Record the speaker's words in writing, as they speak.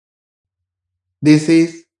This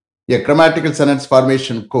is a grammatical sentence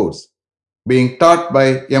formation course being taught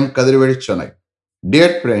by M. Kadirvedi Chennai.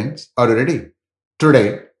 Dear friends, are you ready? Today,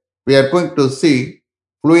 we are going to see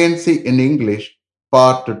Fluency in English,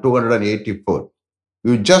 part 284.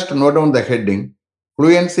 You just note down the heading,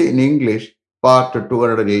 Fluency in English, part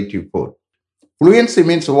 284. Fluency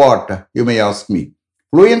means what, you may ask me.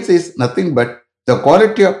 Fluency is nothing but the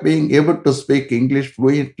quality of being able to speak English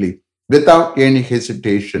fluently without any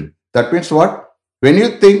hesitation. That means what? When you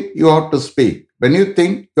think you have to speak,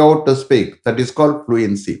 that is called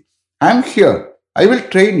fluency. I am here. I will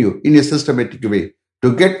train you in a systematic way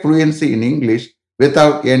to get fluency in English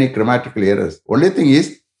without any grammatical errors. Only thing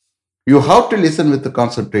is, you have to listen with the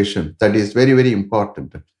concentration. That is very, very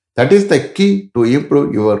important. That is the key to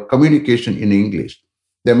improve your communication in English.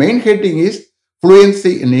 The main heading is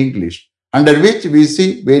Fluency in English, under which we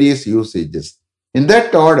see various usages. In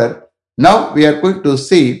that order, now we are going to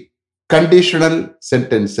see conditional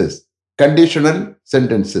sentences, in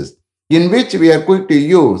which we are going to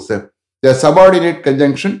use the subordinate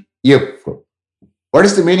conjunction if. What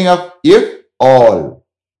is the meaning of if? All.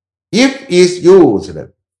 If is used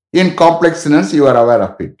in complex sentence, you are aware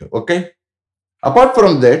of it. Okay. Apart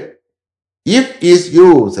from that, if is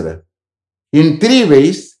used in three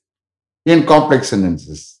ways in complex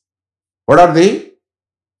sentences. What are they?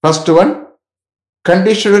 First one,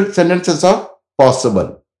 conditional sentences of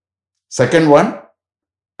possible. Second one,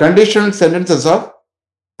 conditional sentences of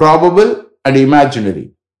probable and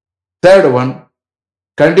imaginary. Third one,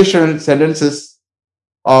 conditional sentences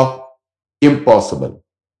of impossible.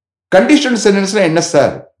 Conditional sentence என்ன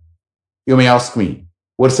sir? You may ask me.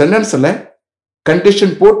 ஒரு சென்டென்ஸ்ல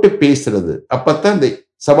condition போட்டு பேசுறது, அப்பதான் இந்த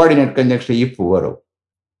subordinate conjunction if வரும்.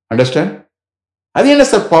 Understand? அது என்ன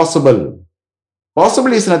sir possible?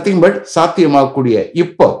 Possible is nothing but சாத்தியமாகக்கூடிய,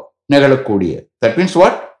 இப்போ நிகழக்கூடிய. That means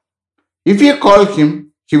what? If you call him,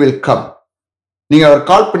 he will come. நீங்க அவர்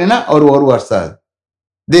கால் பண்ணினா அவர் வருவார் சார்.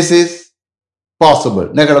 திஸ் இஸ் பாசிபிள்,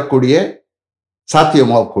 நிகழக்கூடிய,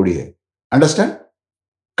 சாத்தியமாகக்கூடிய. Understand?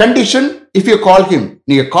 Condition, if you call him,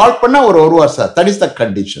 நீங்க கால் பண்ணா அவர் வருவார் sir. That is the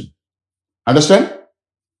condition. Understand?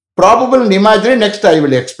 Probable and imaginary, next I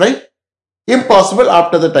will explain. Impossible,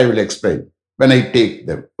 after that I will explain when I take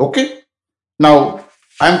them. Okay? Now,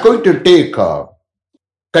 I am going to take a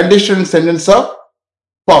conditional sentence of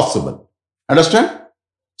possible. Understand?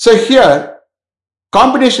 So here,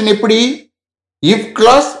 combination eppadi? If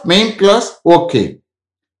clause, main clause, okay.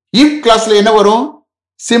 If clause la enna varum?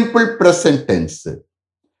 Simple present tense.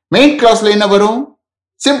 Main clause la enna varum?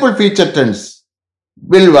 Simple future tense.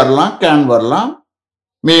 Will வரலாம், can வரலாம்,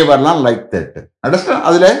 may வரலாம், like that. Understand?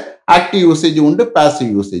 அதுல active usage உண்டு,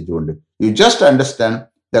 passive usage உண்டு. You just understand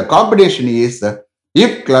the combination is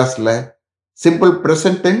if கிளாஸ்ல simple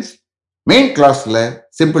present tense, main கிளாஸ்ல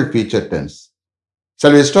simple future tense.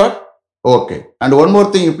 Shall we start? Okay. And one more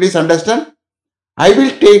thing, you please understand. I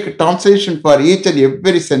will take translation for each and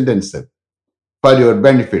every sentence for your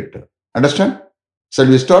benefit. Understand? Shall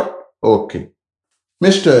we start? Okay.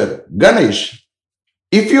 Mr. Ganesh,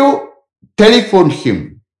 if you telephone him,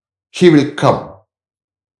 he will come.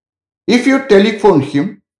 If you telephone him,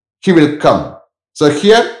 he will come. So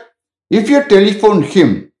here, if you telephone him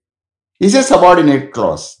is a subordinate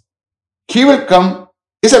clause. He will come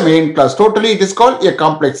is a main clause. Totally, it is called a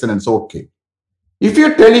complex sentence. Okay. If you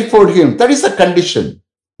telephone him, that is a condition.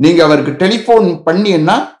 நீங்க அவருக்கு telephone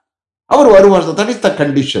பண்ணினா அவர் வருவார். That is the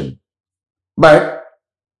condition. But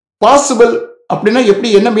possible அப்படின்னா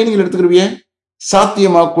எப்படி, என்ன மீனிங்ல எடுத்துக்கிறீங்க?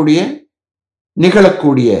 சாத்தியமாகக்கூடிய,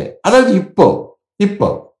 நிகழக்கூடிய. அதாவது இப்போ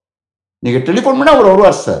நீங்க டெலிபோன் பண்ணா அவர்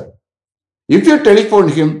வருவார் sir. If you telephone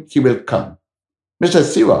him, he will come. Mr.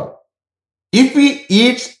 Siva, if he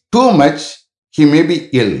eats too much, he may be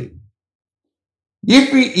ill. If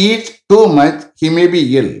he eats too much, he may be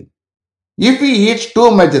ill. If he eats too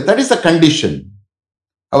much, that is a condition.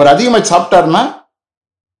 அவர் அதிகமாக சாப்பிட்டார்னா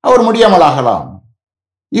அவர் முடியாமல் ஆகலாம்.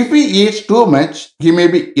 If he eats too much, he may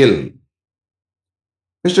be ill.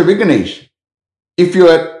 Mr. Vignesh, if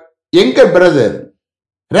your younger brother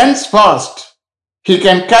runs fast, he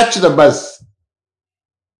can catch the bus.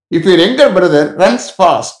 If your younger brother runs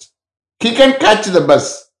fast, he can catch the bus.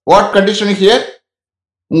 What condition here?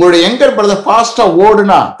 உங்களுடைய younger brother fast-ஆ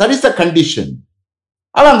ஓடுனா, that is the condition.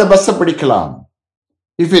 அவன் அந்த பஸ்ஸை பிடிக்கலாம்.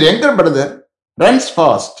 If your younger brother runs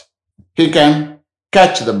fast, he can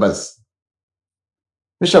catch the bus.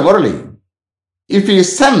 Mr. Murali, if his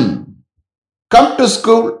son come to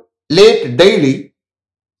school late daily,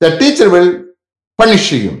 the teacher will punish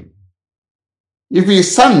him. If his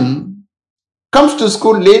son comes to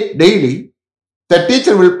school late daily, the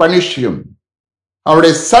teacher will punish him.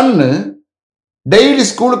 அவருடைய சன்னு daily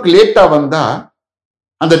ஸ்கூலுக்கு லேட்டா வந்தா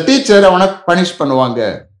அந்த teacher அவனை punish பண்ணுவாங்க.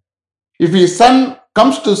 If his son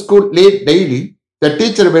comes to school late daily, the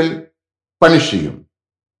teacher will punish him.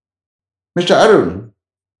 Mr. Arun,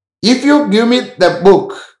 if you give me the book,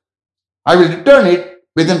 I will return it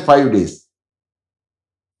within 5 days.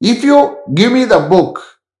 If you give me the book,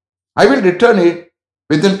 I will return it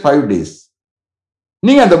within 5 days.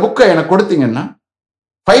 நீங்க அந்த புக்கை எனக்கு கொடுத்தீங்கன்னா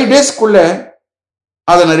 5 daysக்குள்ள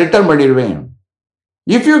அதை நான் return பண்ணிடுவேன்.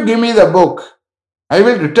 If you give me the book, I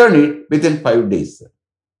will return it within 5 days.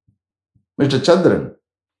 Mr. Chandran,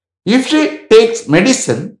 if she takes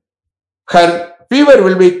medicine, her fever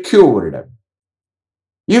will be cured.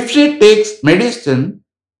 If she takes medicine,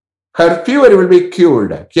 her fever will be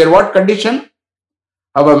cured. Here what condition?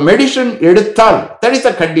 Our medicine எடுத்தால், that is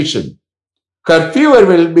the condition. Her fever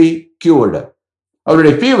will be cured.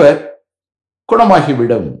 அவருடைய fever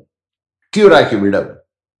குணமாகிவிடும், cure ஆகிவிடும்.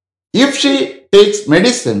 If she takes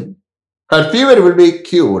medicine, her fever will be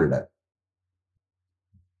cured.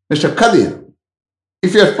 Mr. Kadir,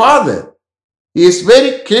 if your father is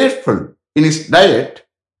very careful in his diet,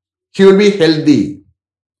 he will be healthy.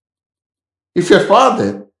 If your father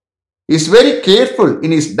is very careful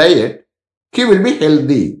in his diet, he will be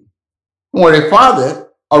healthy. உங்களுடைய father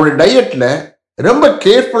அவருடைய டயட்ல ரொம்ப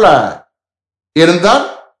கேர்ஃபுல்லா இருந்தால்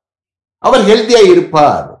அவர் ஹெல்தியா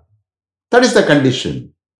இருப்பார். That is the condition.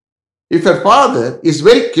 If your father is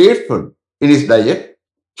very careful in his diet,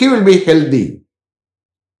 he will be healthy.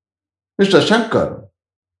 Mr. Shankar,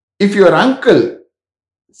 if your uncle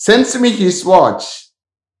sends me his watch,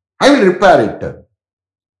 I will repair it.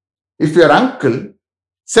 If your uncle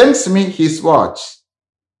sends me his watch,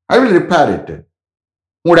 I will repair it.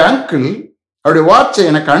 உங்களுடைய uncle அவருடைய வாட்சை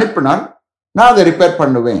எனக்கு அனுப்பினால் நான் அதை repair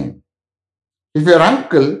பண்ணுவேன். If your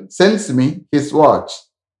uncle sends me his watch,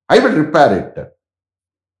 I will repair it.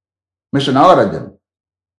 Mr. Nagarajan,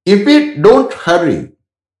 if we don't hurry,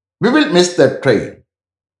 we will miss the train.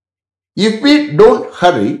 If we don't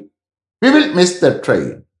hurry, we will miss the train.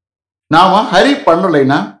 நாம ஹரி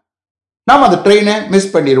பண்ணலைன்னா நாம் அந்த ட்ரெயினை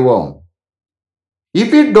miss பண்ணிடுவோம். If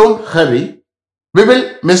we don't hurry, we will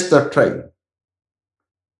miss the train.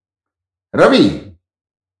 Ravi,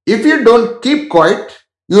 if you don't keep quiet,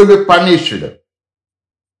 you will be punished.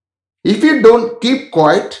 If you don't keep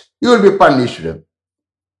quiet, you will be punished.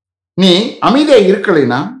 நீ அமைதியா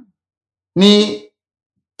இருக்கலைனா நீ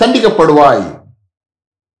தண்டிக்கப்படுவாய்.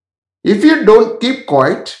 If you don't keep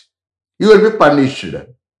quiet, you will be punished.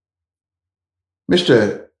 Mr.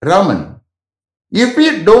 Raman, if we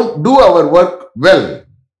don't do our work well,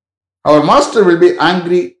 our master will be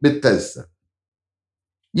angry with us.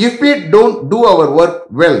 If we don't do our work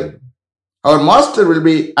well, our master will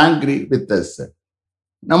be angry with us.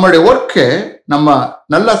 நம்முடைய ஒர்க்கை நம்ம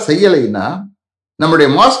நல்லா செய்யலைன்னா நம்முடைய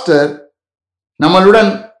master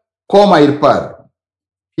நம்மளுடன் coma இருப்பார்.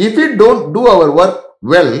 If we don't do our work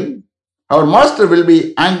well, our master will be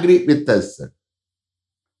angry with us.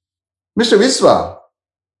 Mr. Viswa,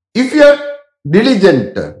 if you are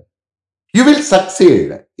diligent, you will succeed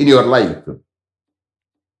in your life.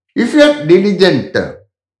 If you are diligent,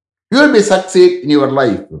 you will be succeed in your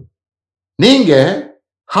life. நீங்க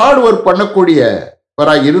hard work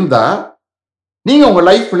பண்ணக்கூடியவராக இருந்தா நீங்க உங்க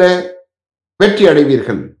லைஃப்ல வெற்றி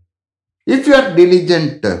அடைவீர்கள். If you are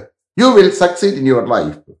diligent, you will succeed in your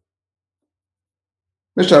life.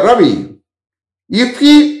 Mr. Ravi, if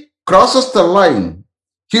he crosses the line,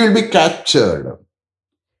 he will be captured.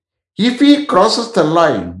 If he crosses the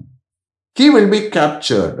line, he will be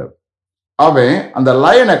captured. அவன் அந்த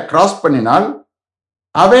லைனை cross பண்ணினால்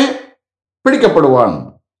அவன் பிடிக்கப்படுவான்.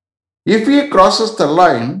 If he crosses the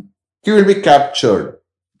line, he will be captured.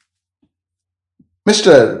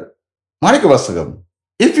 Mr. Manikavasagam,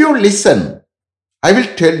 if you listen, I will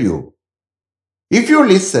tell you. If you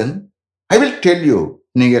listen, I will tell you.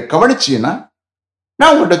 நீங்க கவனிச்சீங்கன்னா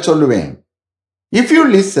நான் உங்கள்கிட்ட சொல்லுவேன். If you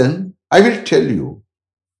listen, I will tell you.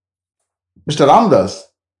 Mr. Ramdas,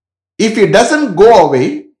 if he doesn't go away,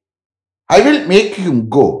 I will make him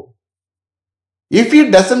go. If he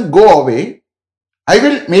doesn't go away, I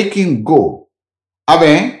will make him go.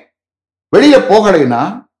 அவன் வெளியே போகலைன்னா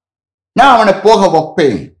நான் அவனை போக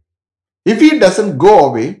வைப்பேன். If he doesn't go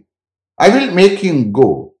away, I will make him go.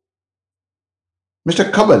 Mr.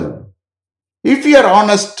 Kabal, if you are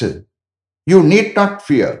honest, you need not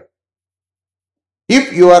fear. If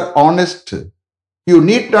you are honest, you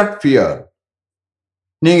need not fear.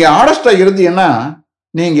 நீங்க ஆனஸ்டா இருந்தீங்கன்னா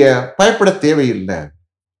நீங்க பயப்பட தேவையில்லை.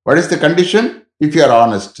 What is the condition? If you are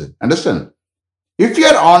honest. Understand? If you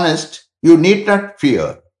are honest, you need not fear.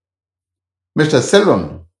 Mr. Selvam,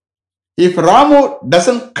 if Ramu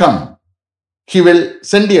doesn't come, he will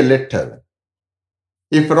send you a letter.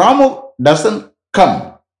 If Ramu doesn't come,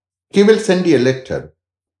 he will send you a letter.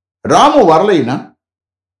 Ramu வரலைன்னா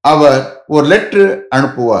அவர் ஒரு letter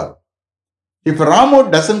அனுப்புவார். If Ramu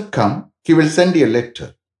doesn't come, he will send you a letter.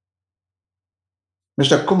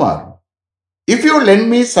 Mr. Kumar, if you lend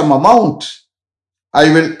me some amount, I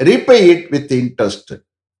will repay it with interest.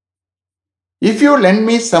 If you lend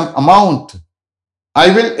me some amount, I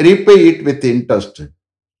will repay it with interest.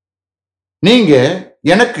 நீங்க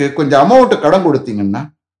எனக்கு கொஞ்சம் amount கடன் கொடுத்தீங்கன்னா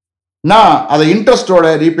நான் அதை இன்ட்ரெஸ்டோட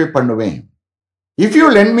repay பண்ணுவேன். If you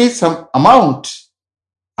lend me some amount,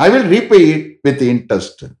 I will repay it with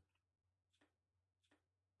interest.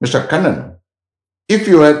 Mr. Kannan, if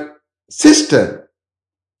your sister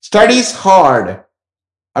studies hard,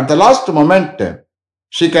 at the last moment,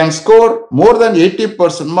 she can score more than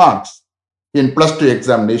 80% marks in plus 2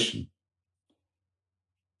 examination.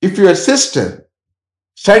 If your sister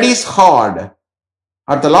studies hard,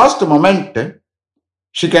 at the last moment,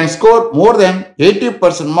 she can score more than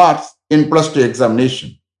 80% marks in plus 2 examination.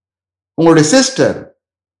 உங்களுடைய sister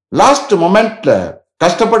last மொமெண்ட்ல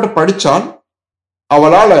கஷ்டப்பட்டு படிச்சால்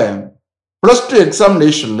அவளால plus 2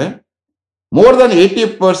 எக்ஸாமினேஷன்ல more than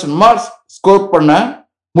 80% marks score பண்ண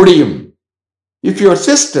முடியும். If your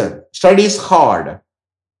sister studies hard,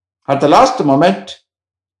 at the last moment,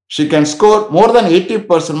 she can score more than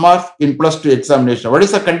 80% marks in plus 2 examination. What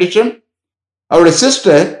is the condition? Our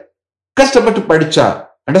sister கஷ்டப்பட்டு படிச்சா.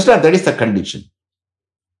 Understand? That is the condition.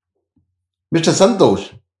 Mr. Santosh,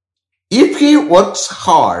 if he works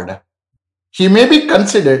hard, he may be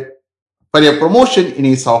considered for a promotion in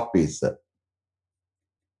his office.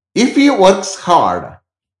 If he works hard,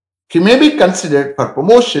 he may be considered for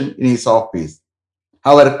promotion in his office.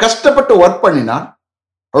 அவர் கஷ்டப்பட்டு work பண்ணினா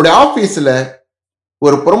அவருடைய ஆபீஸ்ல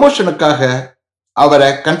ஒரு ப்ரொமோஷனுக்காக அவரை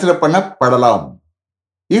consider பண்ணப்படலாம்.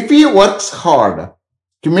 If he works hard,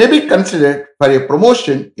 he may be considered for a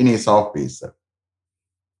promotion in his office.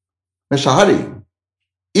 Mr. Hari,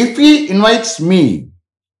 if he invites me,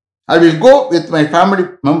 I will go with my family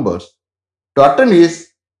members to attend his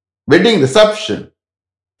wedding reception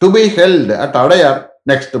to be held at Adayar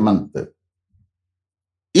next month.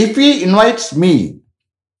 If he invites me,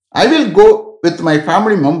 I will go with my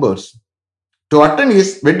family members to attend his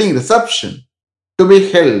wedding reception to be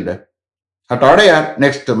held at Adayar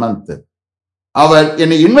next month. அவர்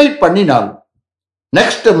என்னை invite பண்ணினால்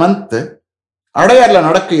next month அடையார்ல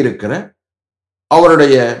நடக்க இருக்கிற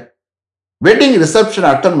அவருடைய wedding reception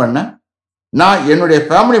attend பண்ண நான் என்னுடைய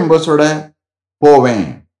family மெம்பர்ஸோட போவேன்.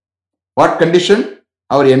 What condition?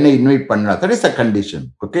 அவர் என்னை இன்வைட் பண்ணார். That is a condition.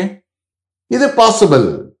 Okay, இது பாசிபிள்,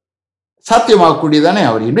 சாத்தியமாகக்கூடியதானே.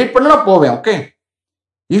 அவர் இன்வைட் பண்ணா போவேன். Okay,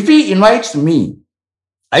 if he invites me,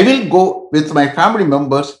 I will go with my family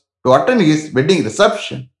members to attend his wedding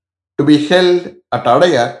reception to be held at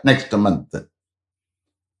Adayar next month.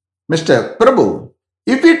 Mr. Prabhu,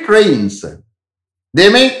 if it rains, they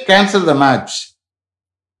may cancel the match.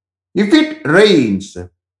 If it rains,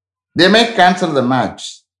 they may cancel the match.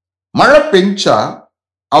 மழை பெஞ்சா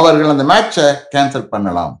அவர்கள் அந்த மேட்சை cancel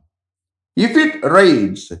பண்ணலாம். If it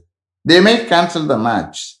rains, they may cancel the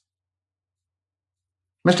match.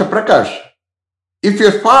 Mr. Prakash, if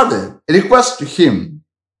your father requests him,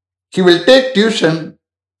 he will take tuition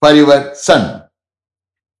for your son.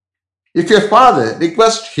 If your father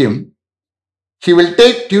requests him, he will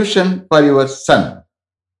take tuition for your son.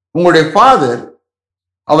 உங்களுடைய father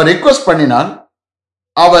அவர் request பண்ணினால்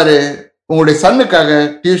அவர் உங்களுடைய சன்னுக்காக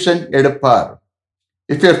tuition எடுப்பார்.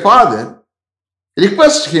 If your father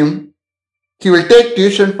requests him, he will take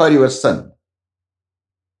tuition for your son.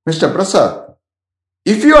 Mr. Prasad,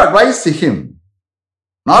 if you advise him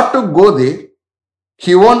not to go there,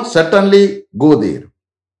 he won't certainly go there.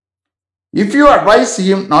 If you advise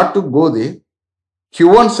him not to go there, he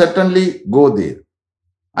won't certainly go there.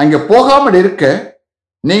 அங்க போகாமல் இருக்க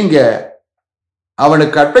நீங்க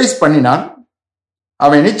அவனுக்கு advice பண்ணினால்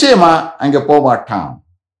அவன் நிச்சயமா அங்க போக மாட்டான்.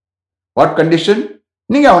 What condition?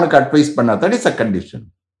 நீங்க அவனுக்கு அட்வைஸ் பண்ணா. That is a condition.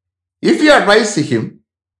 If you advise him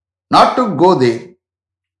not to go there,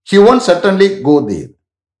 he won't certainly go there.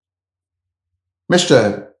 Mr.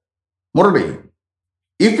 Murali,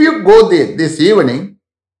 if you go there this evening,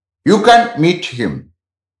 you can meet him.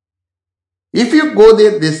 If you go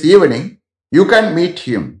there this evening, you can meet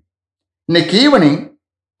him. இன்னைக்கு evening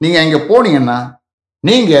நீங்க அங்க போனீங்கன்னா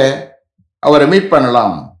நீங்க அவரை meet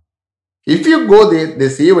பண்ணலாம். If you go there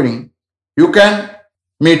this evening, you can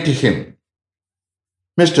meet him.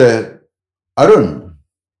 Mr. Arun,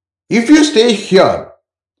 if you stay here,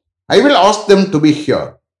 I will ask them to be here.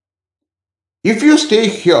 If you stay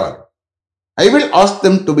here, I will ask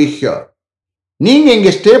them to be here. நீங்க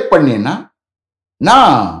இங்க stay பண்ணீங்கன்னா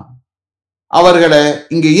நான் அவர்களை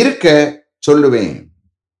இங்க இருக்க சொல்லுவேன்.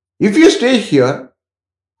 If you stay here,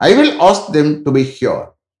 I will ask them to be here.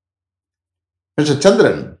 Mr.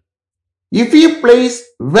 Chandran, if he plays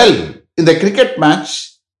well in the cricket match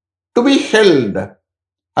to be held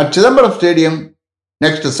at Chidambaram Stadium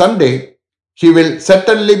next Sunday, he will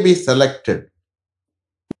certainly be selected.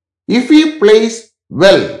 If he plays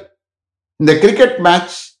well in the cricket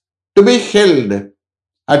match to be held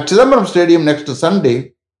at Chidambaram Stadium next Sunday,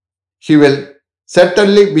 he will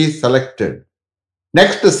certainly be selected.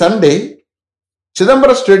 Next Sunday,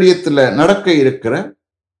 Chidambaram ஸ்டேடியத்தில் நடக்க இருக்கிற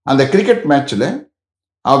அந்த cricket மேட்ச்ல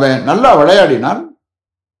அவன் நல்லா விளையாடினால்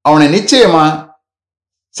அவனை நிச்சயமா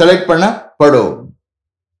select பண்ணப்படும்.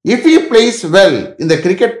 If he plays well in the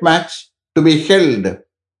cricket match to be held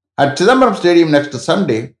at Chidambaram Stadium next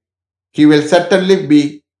Sunday, he will certainly be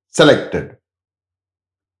selected.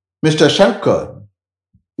 Mr. Shankar,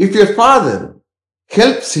 if your father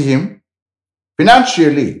helps him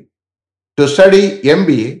financially to study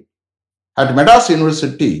MBA at Madras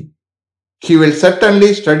University, he will certainly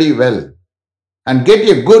study well and get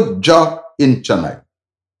a good job in Chennai.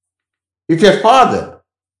 If your father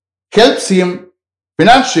helps him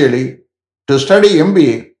financially to study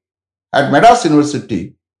MBA at Madras University,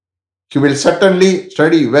 he will certainly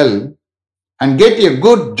study well and get a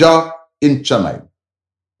good job in Chennai.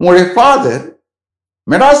 உங்களுடைய father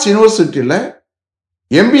Madras யூனிவர்சிட்டியில்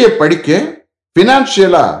MBA படிக்க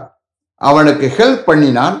ஃபினான்ஷியலா அவனுக்கு help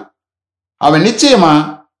பண்ணினால் அவன் நிச்சயமா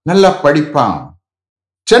நல்லா படிப்பான்,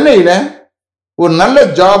 சென்னையில ஒரு நல்ல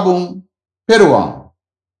ஜாபும் பெறுவான்.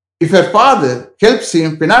 If your father helps him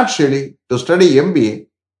financially to study MBA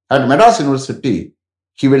at Madras University,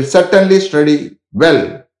 he will certainly study well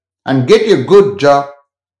and get a good job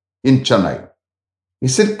in Chennai.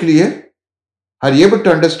 Is it clear? Are you able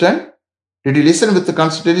to understand? Did you listen with the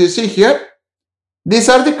concentration? You see here, these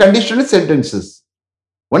are the conditional sentences.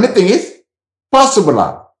 One thing is possible,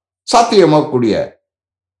 சாத்தியமாகக்கூடிய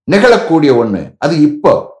நிகழக்கூடிய ஒன்று, அது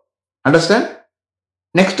இப்போ. Understand?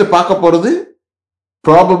 Next பார்க்க போறது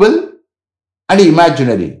probable and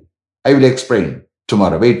imaginary. I will explain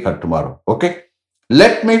tomorrow. Wait for tomorrow. Okay?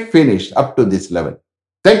 Let me finish up to this level.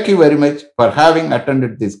 Thank you very much for having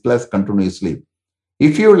attended this class continuously.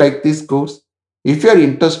 If you like this course, if you are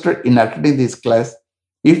interested in attending this class,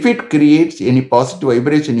 if it creates any positive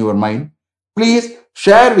vibration in your mind, please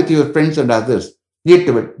share with your friends and others. It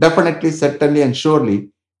will definitely, certainly and surely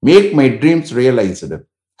make my dreams realized.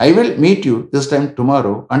 I will meet you this time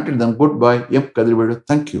tomorrow. Until then, goodbye. M. Kadirvedu.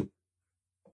 Thank you.